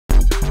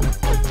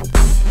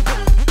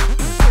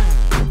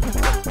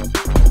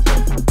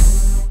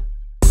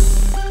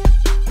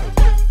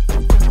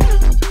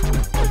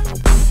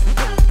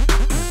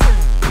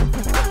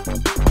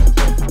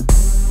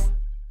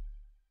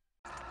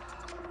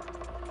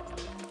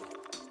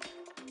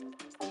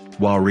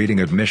while reading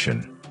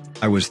Admission.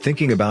 I was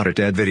thinking about a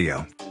TED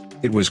video.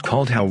 It was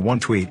called How One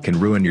Tweet Can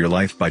Ruin Your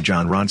Life by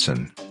Jon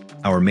Ronson.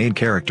 Our main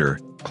character,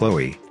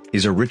 Chloe,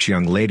 is a rich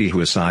young lady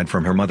who, aside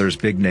from her mother's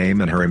big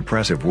name and her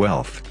impressive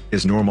wealth,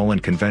 is normal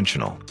and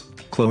conventional.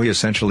 Chloe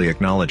essentially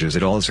acknowledges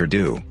it all as her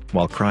due,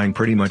 while crying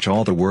pretty much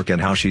all the work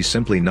and how she's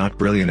simply not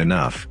brilliant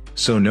enough,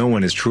 so no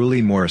one is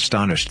truly more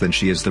astonished than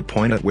she is. The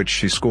point at which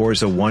she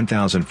scores a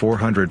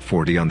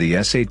 1,440 on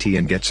the SAT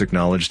and gets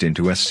acknowledged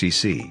into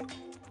SCC.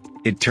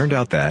 It turned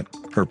out that,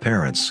 her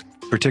parents,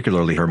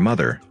 particularly her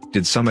mother,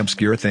 did some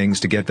obscure things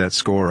to get that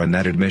score and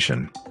that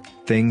admission.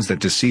 Things that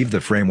deceived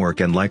the framework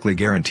and likely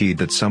guaranteed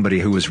that somebody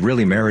who was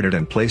really merited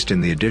and placed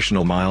in the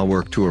additional mile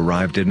work to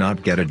arrive did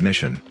not get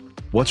admission.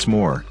 What's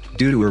more,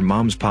 due to her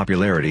mom's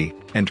popularity,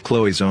 and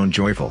Chloe's own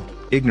joyful,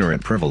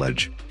 ignorant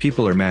privilege,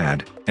 people are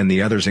mad, and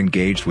the others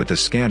engaged with the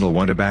scandal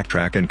want to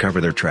backtrack and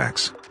cover their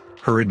tracks.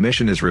 Her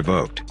admission is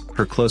revoked,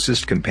 her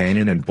closest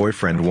companion and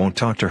boyfriend won't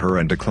talk to her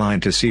and decline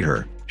to see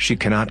her, she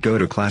cannot go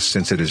to class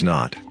since it is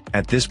not,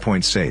 at this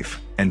point,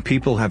 safe, and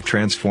people have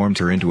transformed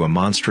her into a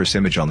monstrous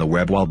image on the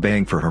web while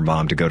baying for her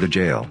mom to go to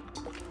jail.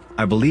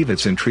 I believe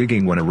it's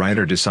intriguing when a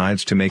writer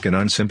decides to make an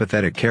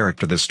unsympathetic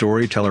character the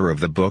storyteller of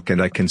the book,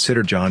 and I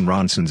consider Jon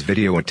Ronson's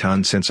video a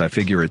ton since I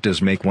figure it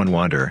does make one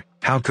wonder,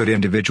 how could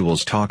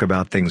individuals talk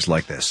about things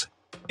like this?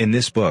 In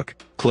this book,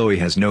 Chloe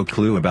has no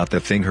clue about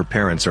the thing her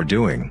parents are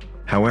doing,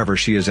 however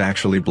she is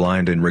actually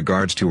blind in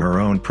regards to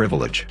her own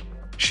privilege.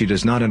 She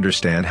does not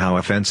understand how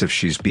offensive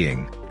she's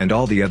being, and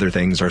all the other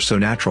things are so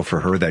natural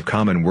for her that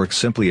common work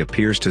simply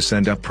appears to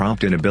send up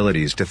prompt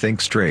inabilities to think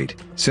straight,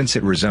 since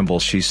it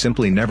resembles she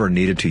simply never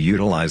needed to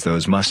utilize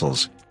those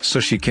muscles,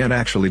 so she can't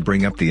actually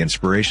bring up the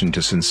inspiration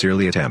to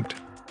sincerely attempt.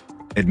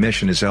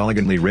 Admission is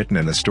elegantly written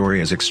and the story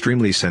is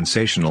extremely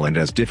sensational and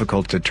as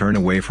difficult to turn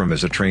away from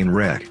as a train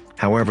wreck,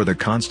 however the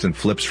constant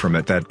flips from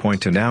at that point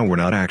to now were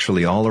not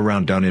actually all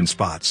around done in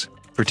spots,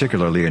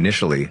 particularly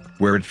initially,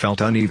 where it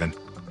felt uneven.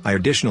 I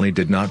additionally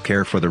did not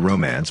care for the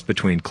romance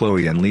between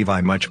Chloe and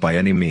Levi much by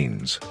any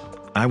means.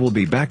 I will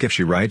be back if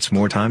she writes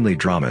more timely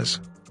dramas.